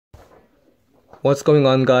What's going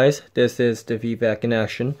on, guys? This is the VVAC in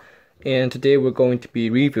action, and today we're going to be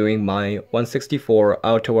reviewing my 164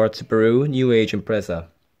 Autoart Subaru New Age Impreza.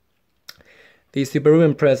 The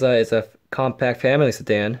Subaru Impreza is a compact family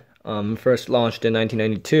sedan, first launched in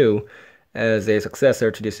 1992 as a successor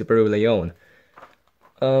to the Subaru Leon.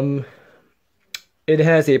 It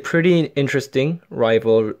has a pretty interesting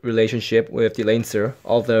rival relationship with the Lancer,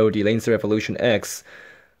 although the Lancer Evolution X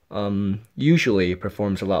usually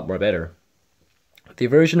performs a lot more better. The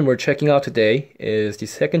version we're checking out today is the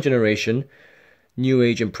second generation New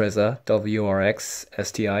Age Impreza WRX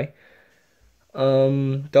STI.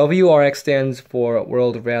 WRX stands for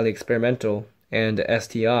World Rally Experimental, and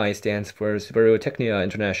STI stands for Subaru Technia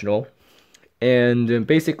International. And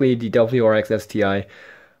basically, the WRX STI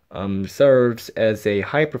serves as a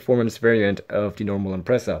high-performance variant of the normal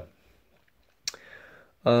Impreza.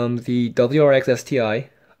 The WRX STI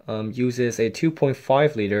uses a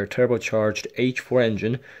 2.5-liter turbocharged H4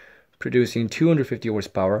 engine, producing 250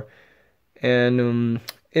 horsepower, and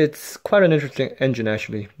it's quite an interesting engine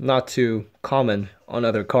actually, not too common on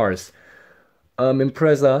other cars.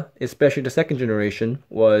 Impreza, especially the second generation,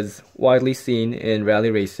 was widely seen in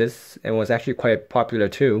rally races and was actually quite popular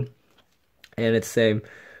too, and it's a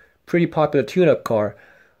pretty popular tune-up car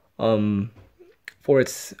for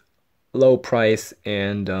its low price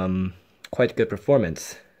and quite good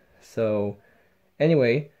performance. So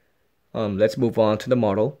anyway, let's move on to the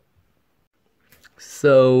model.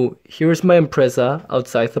 So here's my Impreza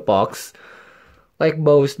outside the box. Like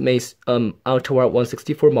most Autoart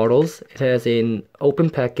 164 models, it has an open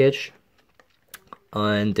package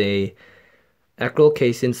and a acrylic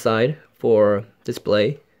case inside for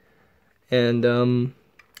display. And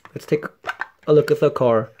let's take a look at the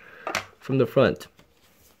car from the front.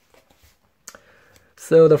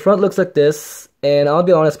 So the front looks like this, and I'll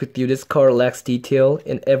be honest with you, this car lacks detail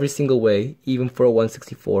in every single way, even for a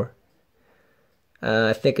 164.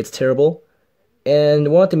 I think it's terrible,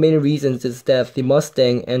 and one of the main reasons is that the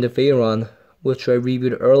Mustang and the Veyron, which I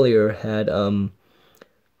reviewed earlier, had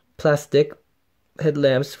plastic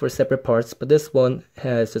headlamps for separate parts, but this one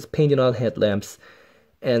has just painted on headlamps,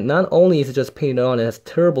 and not only is it just painted on, it has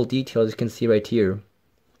terrible detail, as you can see right here.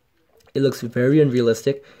 It looks very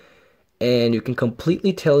unrealistic, and you can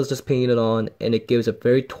completely tell it's just painted on, and it gives a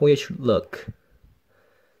very toyish look.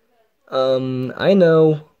 I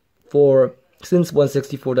know since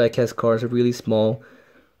 164 diecast cars are really small,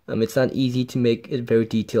 it's not easy to make it very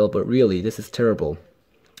detailed, but really, this is terrible.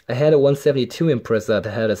 I had a 172 Impreza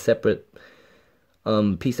that had a separate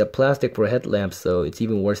piece of plastic for a headlamp, so it's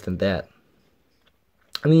even worse than that.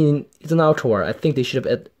 I mean, it's an Autoart. I think they should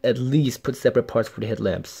have at least put separate parts for the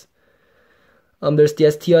headlamps. There's the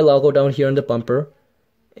STI logo down here on the bumper,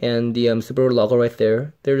 and the Subaru logo right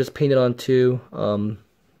there. They're just painted on too,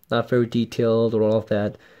 not very detailed or all of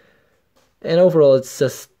that. And overall, it's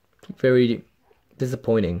just very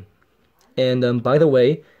disappointing. And by the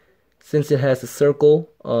way, since it has a circle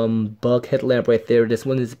bug headlamp right there, this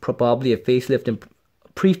one is probably a pre-facelift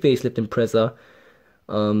Impreza,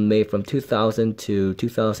 made from 2000 to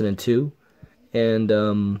 2002.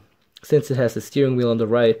 And since it has the steering wheel on the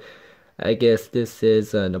right, I guess this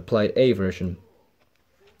is an applied A version.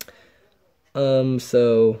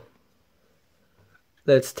 So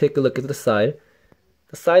let's take a look at the side.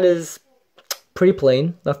 The side is pretty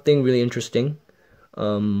plain, nothing really interesting.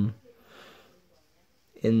 In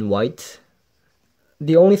white.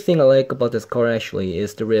 The only thing I like about this car actually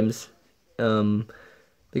is the rims. The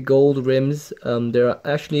gold rims, they're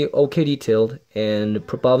actually okay detailed, and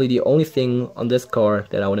probably the only thing on this car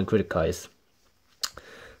that I wouldn't criticize.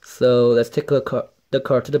 So let's take a look at the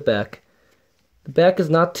car to the back. The back is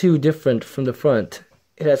not too different from the front.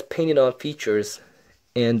 It has painted on features,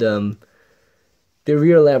 and the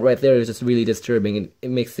rear lamp right there is just really disturbing. It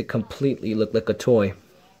makes it completely look like a toy.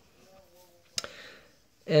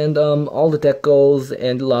 And all the decals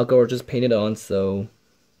and the logo are just painted on, so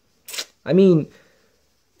I mean,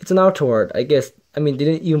 it's an Autoart, I guess. I mean, they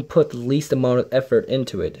didn't even put the least amount of effort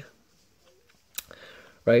into it,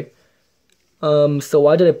 right? So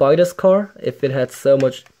why did I buy this car if it had so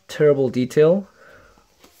much terrible detail?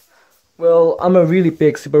 Well, I'm a really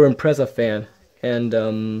big Subaru Impreza fan, and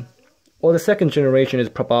well, the second generation is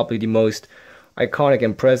probably the most iconic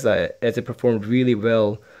Impreza, as it performed really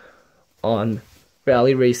well on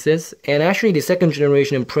rally races. And actually, the second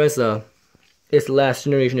generation Impreza is the last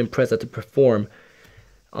generation Impreza to perform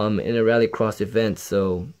in a rallycross event,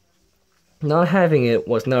 so not having it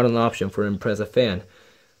was not an option for an Impreza fan.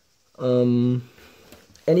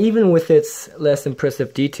 And even with its less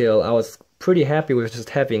impressive detail, I was pretty happy with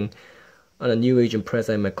just having a New Age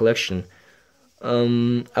Impreza in my collection.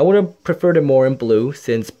 I would have preferred it more in blue,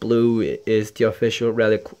 since blue is the official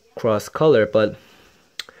rallycross color, but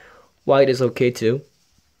white is okay too.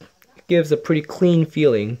 It gives a pretty clean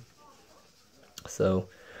feeling, so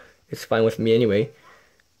it's fine with me anyway.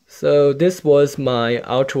 So this was my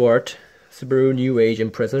Autoart Subaru New Age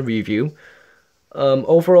Impreza review.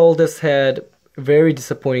 Overall, this had very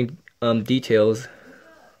disappointing details.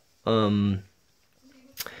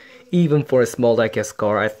 Even for a small diecast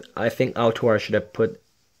car, I think Autoart should have put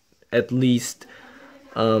at least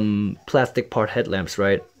plastic part headlamps,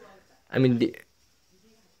 right? I mean,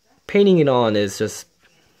 painting it on is just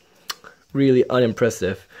really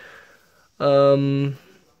unimpressive. So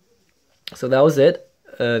that was it,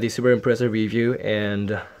 the Subaru Impreza review,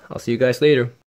 and I'll see you guys later.